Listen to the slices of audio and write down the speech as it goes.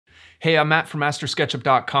Hey, I'm Matt from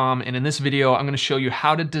MasterSketchup.com, and in this video, I'm gonna show you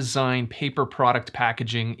how to design paper product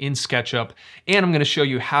packaging in SketchUp, and I'm gonna show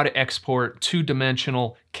you how to export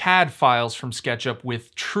two-dimensional CAD files from SketchUp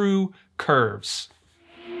with true curves.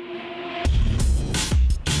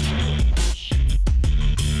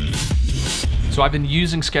 So I've been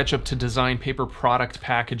using SketchUp to design paper product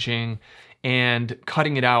packaging and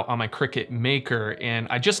cutting it out on my Cricut Maker. And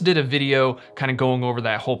I just did a video kind of going over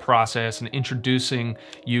that whole process and introducing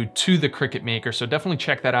you to the Cricut Maker. So definitely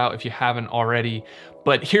check that out if you haven't already.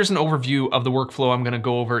 But here's an overview of the workflow I'm gonna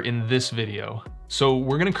go over in this video. So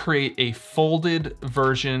we're gonna create a folded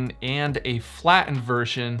version and a flattened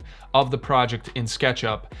version of the project in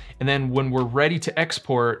SketchUp. And then when we're ready to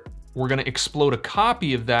export, we're gonna explode a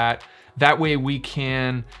copy of that. That way we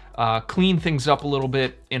can clean things up a little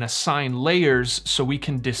bit and assign layers so we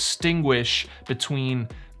can distinguish between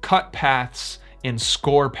cut paths and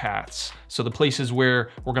score paths. So the places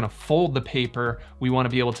where we're gonna fold the paper, we wanna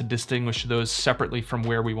be able to distinguish those separately from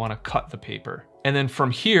where we wanna cut the paper. And then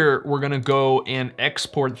from here, we're gonna go and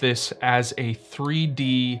export this as a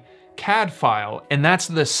 3D CAD file. And that's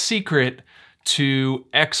the secret to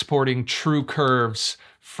exporting true curves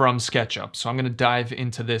from SketchUp. So I'm gonna dive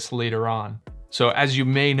into this later on. So as you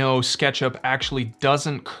may know, SketchUp actually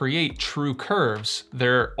doesn't create true curves.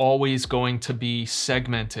 They're always going to be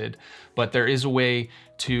segmented, but there is a way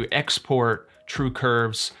to export true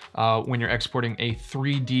curves when you're exporting a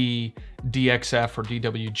 3D DXF or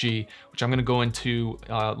DWG, which I'm gonna go into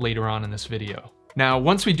later on in this video. Now,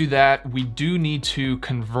 once we do that, we do need to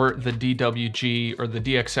convert the DWG or the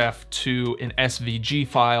DXF to an SVG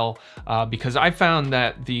file because I found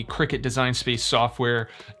that the Cricut Design Space software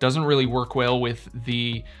doesn't really work well with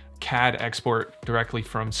the CAD export directly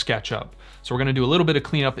from SketchUp. So we're gonna do a little bit of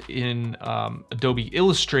cleanup in Adobe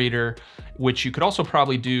Illustrator, which you could also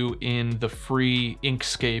probably do in the free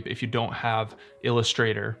Inkscape if you don't have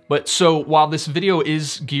Illustrator. But so while this video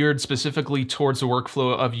is geared specifically towards the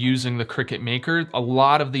workflow of using the Cricut Maker, a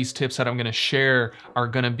lot of these tips that I'm gonna share are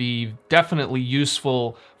gonna be definitely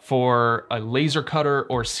useful for a laser cutter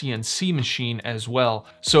or CNC machine as well.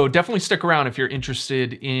 So definitely stick around if you're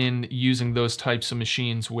interested in using those types of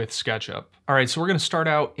machines with SketchUp. All right, so we're gonna start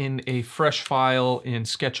out in a fresh file in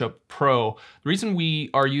SketchUp Pro. The reason we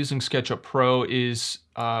are using SketchUp Pro is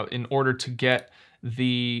in order to get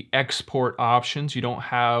the export options. You don't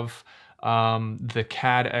have the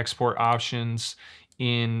CAD export options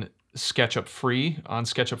in SketchUp Free on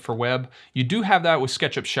SketchUp for Web. You do have that with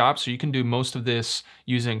SketchUp Shop, so you can do most of this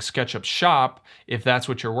using SketchUp Shop if that's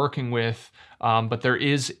what you're working with. But there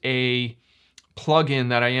is a plugin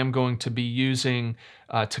that I am going to be using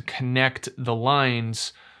to connect the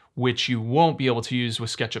lines, which you won't be able to use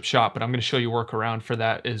with SketchUp Shop, but I'm gonna show you a workaround for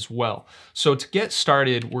that as well. So to get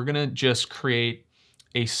started, we're gonna just create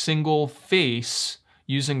a single face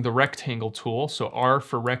using the rectangle tool. So R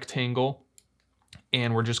for rectangle.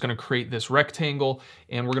 And we're just gonna create this rectangle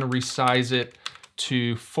and we're gonna resize it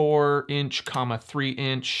to 4 inch, 3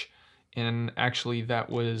 inch. And actually that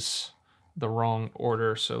was the wrong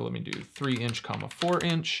order. So let me do 3 inch, 4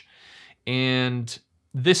 inch. And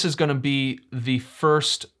this is gonna be the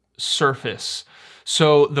first surface.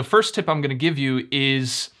 So the first tip I'm gonna give you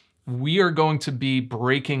is we are going to be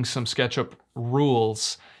breaking some SketchUp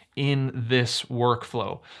rules in this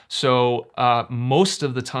workflow. So most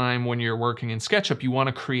of the time when you're working in SketchUp, you want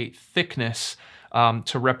to create thickness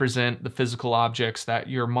to represent the physical objects that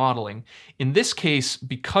you're modeling. In this case,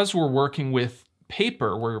 because we're working with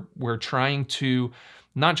paper, we're trying to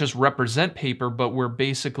not just represent paper, but we're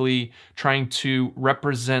basically trying to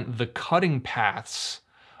represent the cutting paths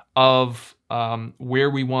of where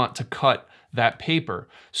we want to cut that paper.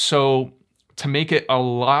 So to make it a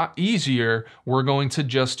lot easier, we're going to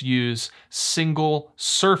just use single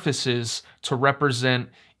surfaces to represent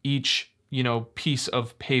each, piece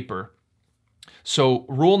of paper. So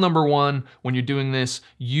rule number one, when you're doing this,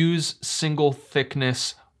 use single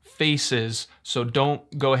thickness faces. So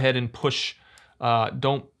don't go ahead and push,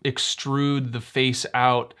 don't extrude the face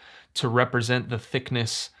out to represent the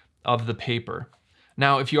thickness of the paper.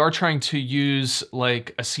 Now, if you are trying to use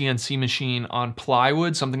like a CNC machine on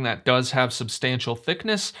plywood, something that does have substantial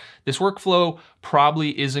thickness, this workflow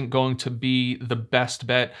probably isn't going to be the best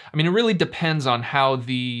bet. I mean, it really depends on how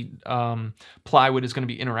the plywood is going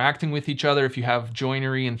to be interacting with each other, if you have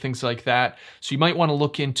joinery and things like that. So you might want to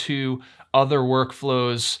look into other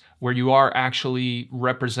workflows where you are actually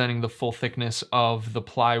representing the full thickness of the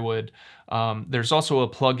plywood. There's also a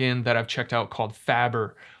plugin that I've checked out called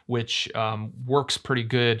Faber, which works pretty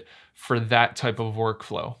good for that type of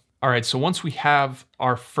workflow. All right, so once we have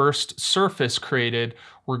our first surface created,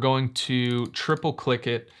 we're going to triple click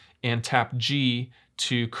it and tap G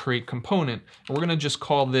to create component. And we're gonna just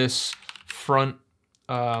call this front,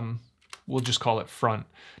 we'll just call it front.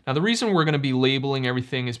 Now the reason we're gonna be labeling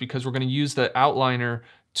everything is because we're gonna use the outliner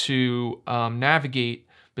to navigate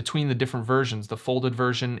between the different versions, the folded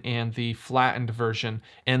version and the flattened version.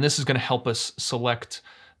 And this is gonna help us select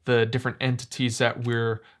the different entities that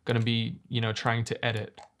we're gonna be, trying to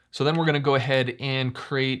edit. So then we're gonna go ahead and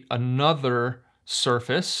create another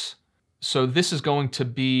surface. So this is going to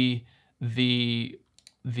be the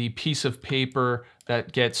piece of paper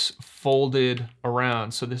that gets folded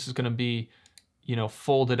around. So this is gonna be,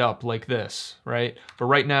 folded up like this, right? But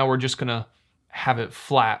right now we're just gonna have it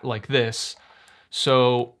flat like this.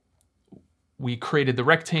 So we created the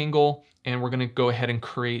rectangle and we're gonna go ahead and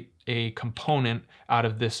create a component out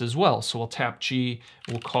of this as well. So we'll tap G,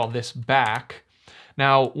 we'll call this back.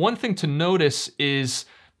 Now, one thing to notice is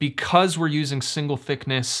because we're using single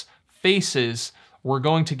thickness faces, we're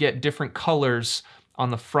going to get different colors on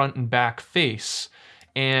the front and back face.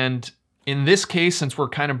 And in this case, since we're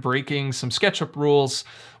kind of breaking some SketchUp rules,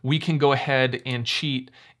 we can go ahead and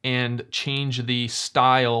cheat and change the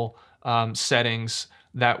style settings.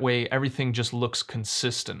 That way everything just looks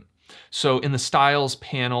consistent. So in the styles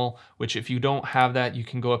panel, which if you don't have that, you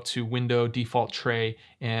can go up to Window, Default Tray,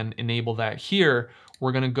 and enable that here.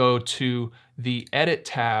 We're gonna go to the Edit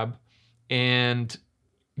tab and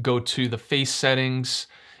go to the face settings,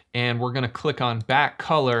 and we're gonna click on back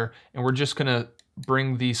color, and we're just gonna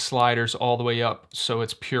bring these sliders all the way up so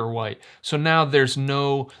it's pure white. So now there's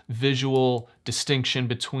no visual distinction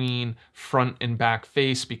between front and back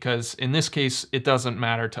face, because in this case, it doesn't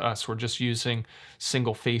matter to us. We're just using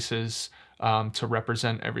single faces to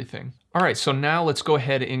represent everything. All right, so now let's go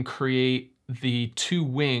ahead and create the two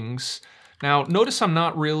wings. Now, notice I'm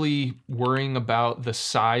not really worrying about the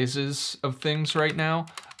sizes of things right now.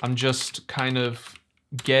 I'm just kind of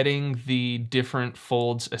getting the different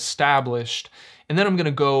folds established. And then I'm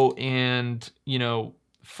gonna go and,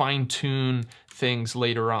 fine tune things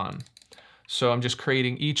later on. So I'm just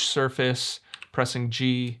creating each surface, pressing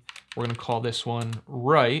G. We're gonna call this one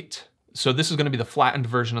right. So this is gonna be the flattened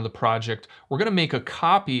version of the project. We're gonna make a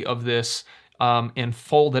copy of this and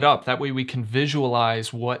fold it up. That way we can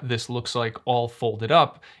visualize what this looks like all folded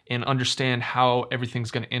up and understand how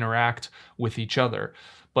everything's gonna interact with each other.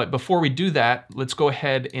 But before we do that, let's go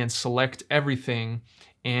ahead and select everything,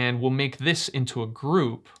 and we'll make this into a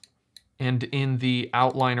group. And in the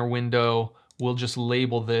outliner window, we'll just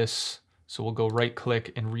label this. So we'll go right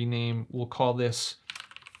click and rename. We'll call this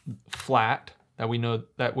flat. That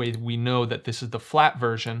way we know that this is the flat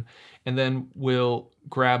version. And then we'll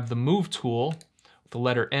grab the move tool, the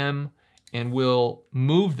letter M, and we'll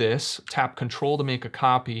move this, tap Control to make a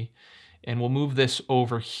copy, and we'll move this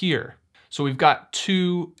over here. So we've got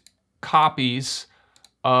two copies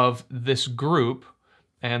of this group,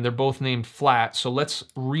 and they're both named flat. So let's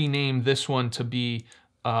rename this one to be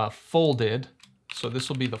folded. So this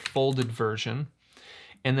will be the folded version.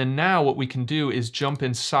 And then now what we can do is jump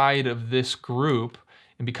inside of this group.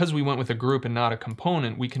 And because we went with a group and not a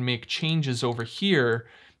component, we can make changes over here,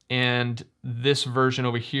 and this version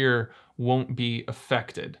over here won't be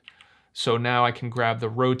affected. So now I can grab the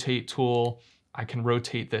rotate tool. I can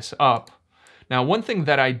rotate this up. Now, one thing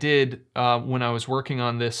that I did when I was working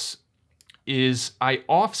on this is I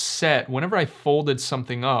offset, whenever I folded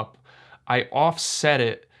something up, I offset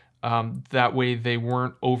it that way they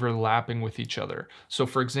weren't overlapping with each other. So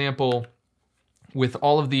for example, with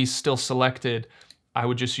all of these still selected, I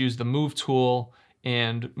would just use the move tool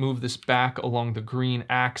and move this back along the green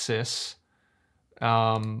axis.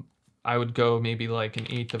 I would go maybe like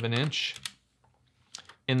 1/8 of an inch.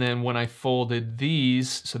 And then when I folded these,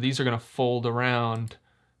 so these are gonna fold around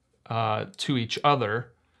to each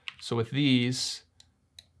other. So with these,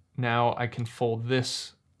 now I can fold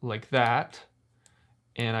this like that,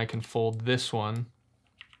 and I can fold this one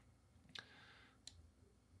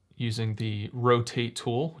using the rotate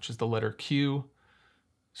tool, which is the letter Q.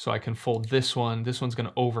 So I can fold this one. This one's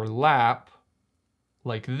gonna overlap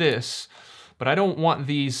like this, but I don't want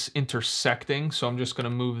these intersecting, so I'm just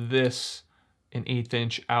gonna move this 1/8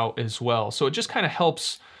 inch out as well. So it just kind of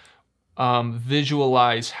helps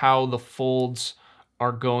visualize how the folds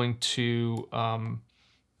are going to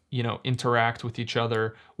interact with each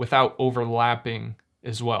other without overlapping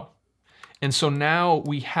as well. And so now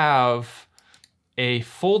we have a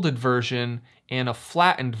folded version and a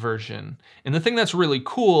flattened version. And the thing that's really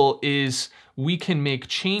cool is we can make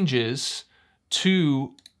changes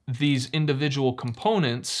to these individual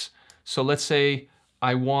components. So let's say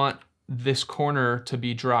I want this corner to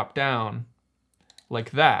be dropped down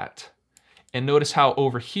like that. And notice how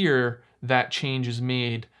over here that change is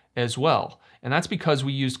made as well. And that's because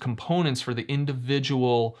we used components for the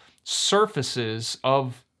individual surfaces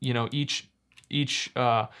of, each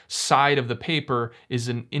side of the paper is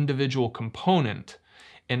an individual component.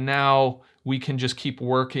 And now we can just keep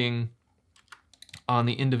working on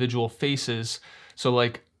the individual faces. So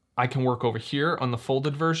like I can work over here on the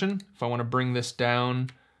folded version if I want to bring this down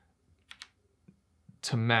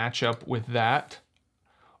to match up with that.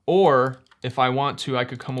 Or if I want to, I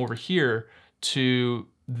could come over here to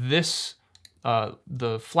this,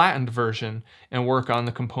 the flattened version, and work on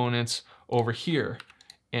the components over here.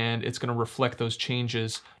 And it's going to reflect those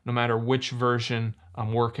changes no matter which version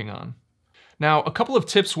I'm working on. Now, a couple of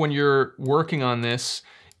tips when you're working on this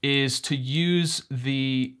is to use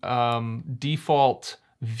the default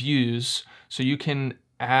views. So you can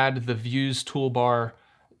add the views toolbar.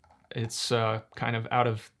 It's kind of out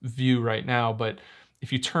of view right now, but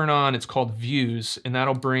if you turn on, it's called views, and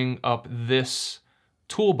that'll bring up this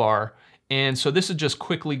toolbar. And so this is just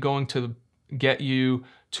quickly going to get you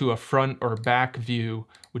to a front or back view,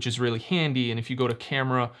 which is really handy. And if you go to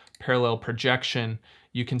camera parallel projection,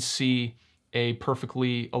 you can see a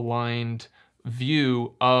perfectly aligned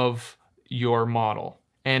view of your model.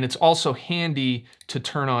 And it's also handy to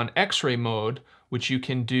turn on X-ray mode, which you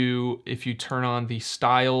can do if you turn on the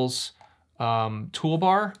styles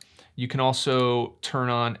toolbar. You can also turn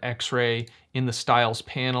on X-ray in the styles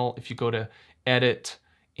panel. If you go to edit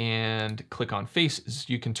and click on faces,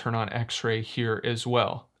 you can turn on X-ray here as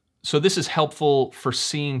well. So this is helpful for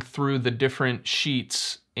seeing through the different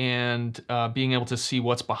sheets and being able to see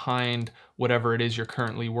what's behind whatever it is you're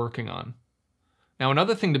currently working on. Now,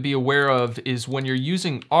 another thing to be aware of is when you're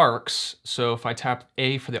using arcs, so if I tap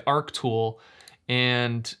A for the arc tool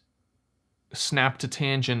and snap to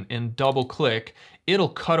tangent and double click, it'll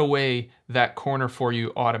cut away that corner for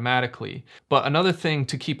you automatically. But another thing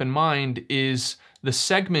to keep in mind is the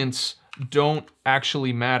segments don't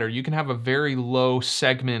actually matter. You can have a very low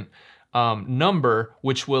segment number,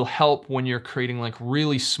 which will help when you're creating like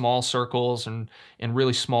really small circles and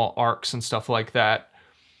really small arcs and stuff like that.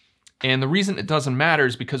 And the reason it doesn't matter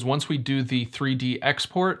is because once we do the 3D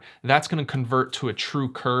export, that's going to convert to a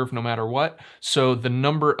true curve no matter what. So the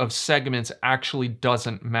number of segments actually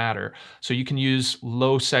doesn't matter. So you can use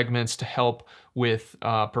low segments to help with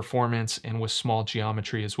performance and with small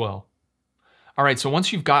geometry as well. All right, so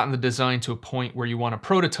once you've gotten the design to a point where you want to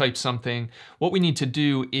prototype something, what we need to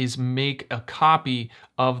do is make a copy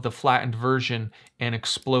of the flattened version and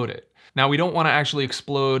explode it. Now, we don't want to actually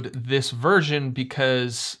explode this version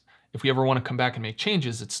because if we ever want to come back and make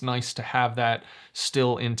changes, it's nice to have that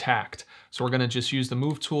still intact. So we're going to just use the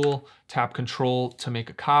move tool, tap control to make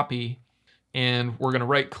a copy, and we're going to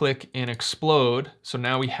right click and explode. So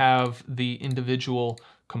now we have the individual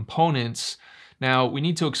components. Now we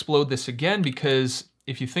need to explode this again because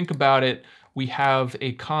if you think about it, we have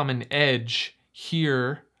a common edge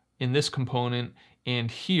here in this component and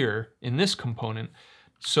here in this component.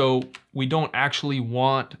 So we don't actually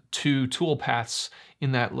want two tool paths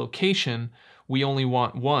in that location, we only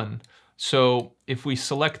want one. So if we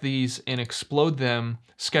select these and explode them,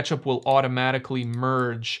 SketchUp will automatically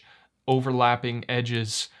merge overlapping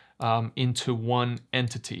edges into one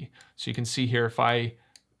entity. So you can see here, if I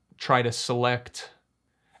try to select,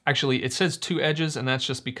 actually it says two edges, and that's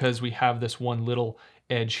just because we have this one little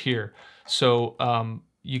edge here. So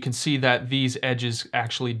you can see that these edges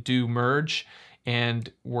actually do merge,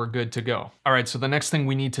 and we're good to go. All right, so the next thing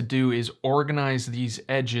we need to do is organize these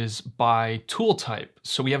edges by tool type.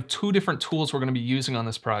 So we have two different tools we're gonna be using on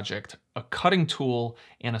this project, a cutting tool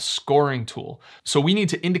and a scoring tool. So we need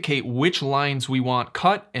to indicate which lines we want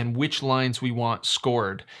cut and which lines we want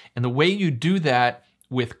scored. And the way you do that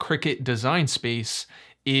with Cricut Design Space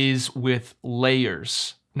is with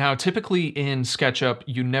layers. Now, typically in SketchUp,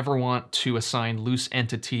 you never want to assign loose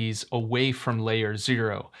entities away from layer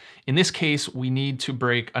 0. In this case, we need to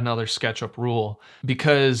break another SketchUp rule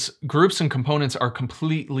because groups and components are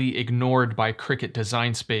completely ignored by Cricut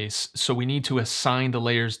Design Space, so we need to assign the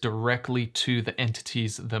layers directly to the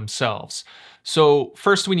entities themselves. So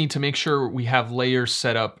first we need to make sure we have layers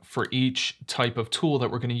set up for each type of tool that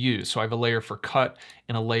we're going to use. So I have a layer for cut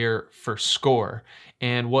and a layer for score.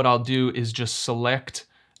 And what I'll do is just select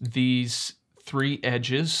these three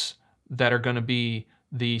edges that are going to be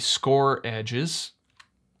the score edges.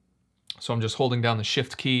 So I'm just holding down the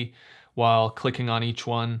shift key while clicking on each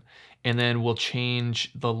one, and then we'll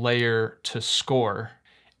change the layer to score.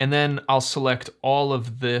 And then I'll select all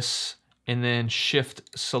of this and then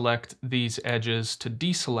shift select these edges to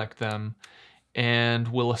deselect them, and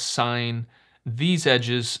we'll assign these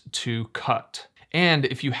edges to cut. And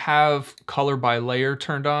if you have color by layer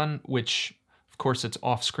turned on, which of course, it's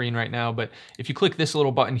off screen right now, but if you click this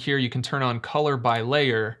little button here, you can turn on color by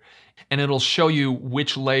layer, and it'll show you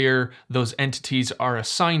which layer those entities are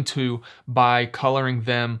assigned to by coloring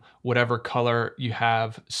them whatever color you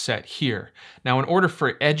have set here. Now, in order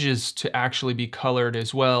for edges to actually be colored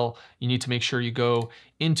as well, you need to make sure you go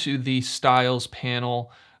into the Styles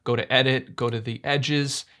panel, go to Edit, go to the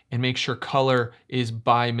Edges, and make sure color is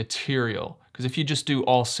by material. Because if you just do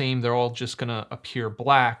all same, they're all just gonna appear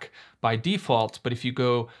black by default. But if you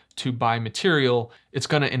go to by material, it's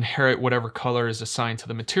gonna inherit whatever color is assigned to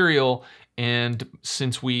the material. And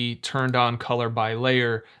since we turned on color by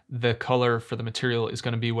layer, the color for the material is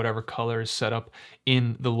gonna be whatever color is set up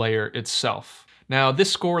in the layer itself. Now,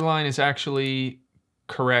 this score line is actually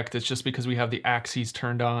correct. It's just because we have the axes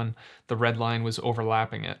turned on, the red line was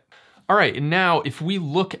overlapping it. All right, and now if we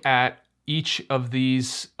look at each of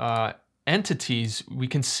these entities, we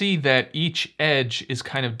can see that each edge is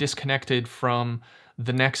kind of disconnected from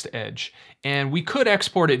the next edge. And we could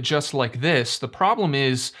export it just like this. The problem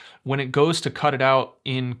is when it goes to cut it out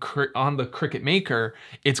on the Cricut Maker,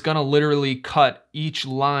 it's gonna literally cut each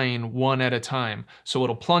line one at a time. So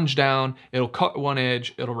it'll plunge down, it'll cut one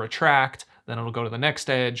edge, it'll retract, then it'll go to the next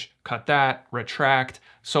edge, cut that, retract,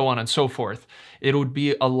 so on and so forth. It would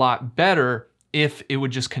be a lot better if it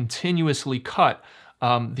would just continuously cut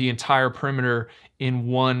the entire perimeter in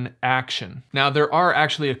one action. Now, there are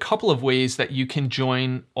actually a couple of ways that you can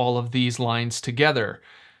join all of these lines together.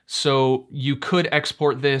 So you could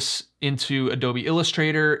export this into Adobe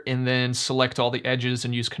Illustrator and then select all the edges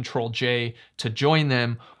and use Ctrl-J to join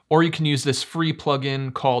them, or you can use this free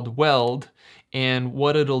plugin called Weld. And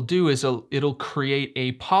what it'll do is it'll create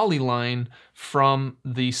a polyline from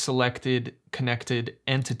the selected connected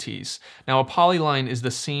entities. Now, a polyline is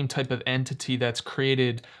the same type of entity that's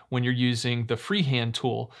created when you're using the freehand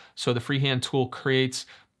tool. So the freehand tool creates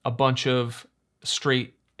a bunch of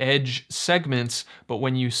straight edge segments, but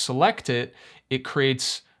when you select it, it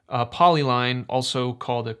creates a polyline, also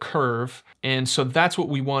called a curve. And so that's what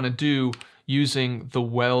we want to do using the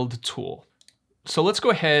Weld tool. So let's go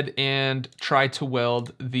ahead and try to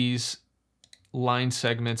weld these line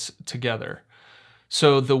segments together.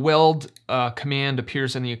 So the Weld command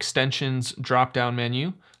appears in the extensions drop-down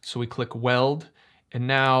menu. So we click Weld, and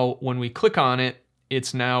now when we click on it,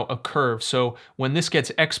 it's now a curve. So when this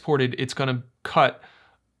gets exported, it's gonna cut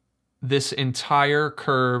this entire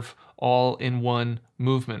curve all in one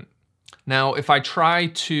movement. Now, if I try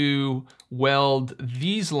to weld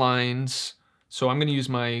these lines, so I'm gonna use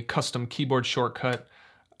my custom keyboard shortcut.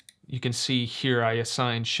 You can see here I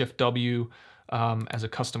assigned Shift-W as a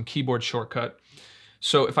custom keyboard shortcut.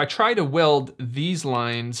 So if I try to weld these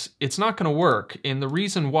lines, it's not gonna work. And the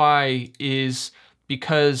reason why is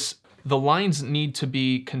because the lines need to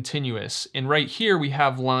be continuous. And right here we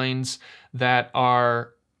have lines that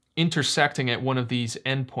are intersecting at one of these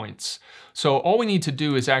endpoints. So all we need to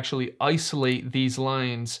do is actually isolate these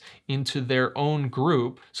lines into their own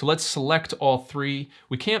group. So let's select all three.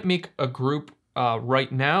 We can't make a group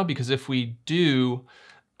right now because if we do,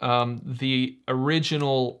 the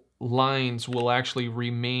original lines will actually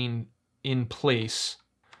remain in place.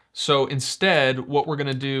 So instead, what we're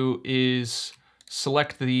gonna do is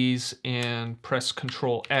select these and press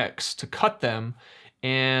Ctrl-X to cut them,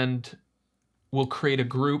 and we'll create a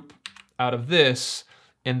group out of this,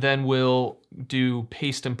 and then we'll do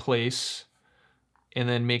paste in place and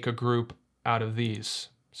then make a group out of these.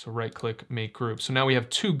 So right click, make group. So now we have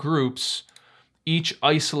two groups, each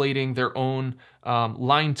isolating their own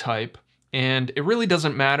line type. And it really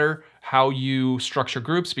doesn't matter how you structure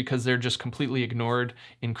groups because they're just completely ignored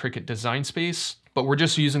in Cricut Design Space, but we're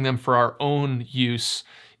just using them for our own use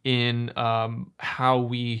in how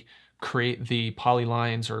we create the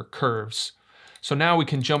polylines or curves. So now we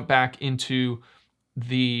can jump back into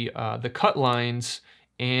the cut lines,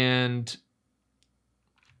 and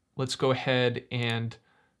let's go ahead and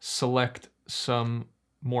select some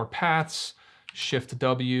more paths,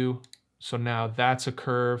 Shift-W. So now that's a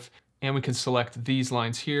curve, and we can select these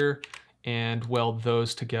lines here and weld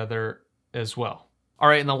those together as well. All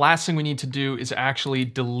right, and the last thing we need to do is actually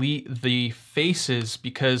delete the faces,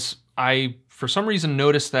 because I, for some reason,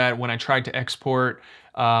 noticed that when I tried to export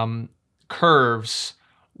curves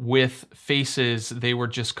with faces, they were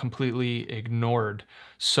just completely ignored.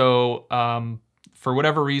 So for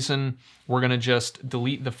whatever reason, we're gonna just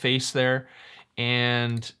delete the face there,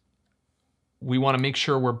 and we wanna make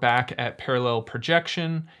sure we're back at parallel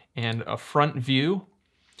projection and a front view.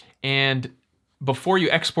 And before you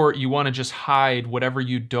export, you wanna just hide whatever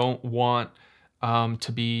you don't want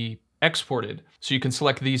to be exported. So you can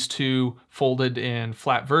select these two, folded and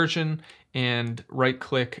flat version, and right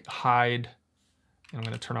click, hide I'm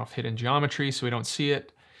gonna turn off hidden geometry so we don't see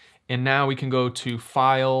it. And now we can go to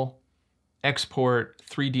File, Export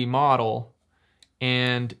 3D Model,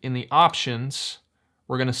 and in the options,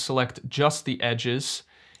 we're gonna select just the edges.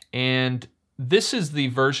 And this is the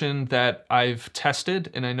version that I've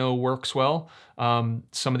tested and I know works well. Some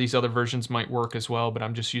of these other versions might work as well, but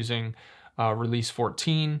I'm just using release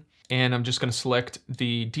 14. And I'm just gonna select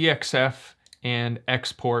the DXF and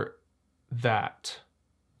export that.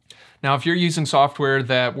 Now, if you're using software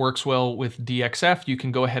that works well with DXF, you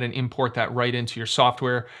can go ahead and import that right into your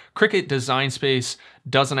software. Cricut Design Space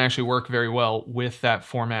doesn't actually work very well with that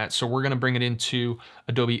format, so we're gonna bring it into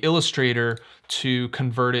Adobe Illustrator to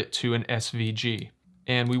convert it to an SVG.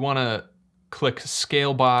 And we wanna click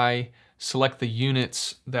Scale By, select the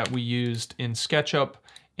units that we used in SketchUp,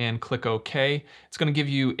 and click OK. It's gonna give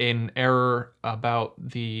you an error about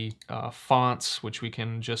the fonts, which we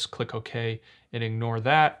can just click OK and ignore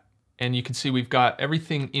that. And you can see we've got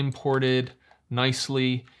everything imported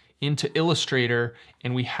nicely into Illustrator,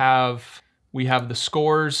 and we have the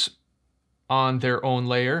scores on their own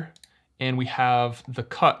layer, and we have the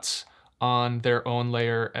cuts on their own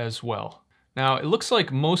layer as well. Now, it looks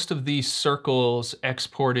like most of these circles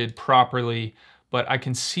exported properly, but I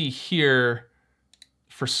can see here,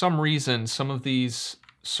 for some reason, some of these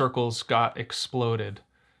circles got exploded.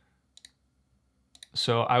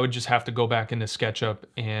 So I would just have to go back into SketchUp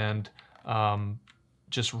and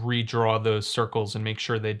just redraw those circles and make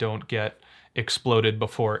sure they don't get exploded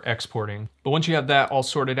before exporting. But once you have that all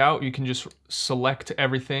sorted out, you can just select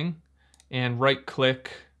everything and right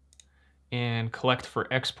click and collect for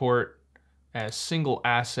export as single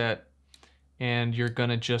asset. And you're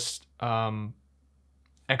gonna just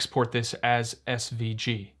export this as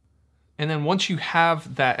SVG. And then once you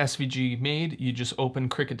have that SVG made, you just open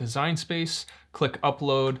Cricut Design Space, click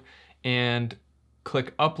Upload, and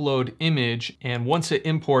click Upload Image. And once it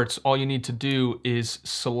imports, all you need to do is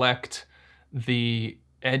select the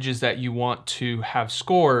edges that you want to have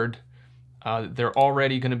scored. They're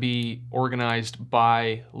already gonna be organized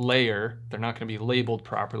by layer. They're not gonna be labeled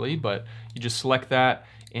properly, but you just select that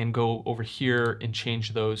and go over here and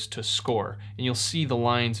change those to score. And you'll see the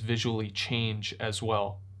lines visually change as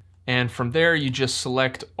well. And from there, you just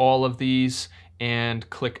select all of these and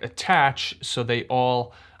click Attach so they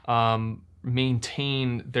all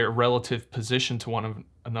maintain their relative position to one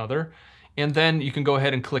another. And then you can go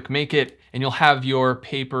ahead and click Make It, and you'll have your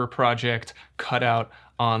paper project cut out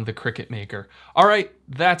on the Cricut Maker. All right,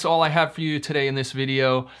 that's all I have for you today in this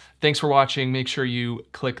video. Thanks for watching. Make sure you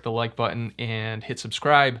click the like button and hit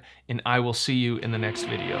subscribe, and I will see you in the next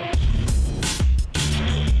video.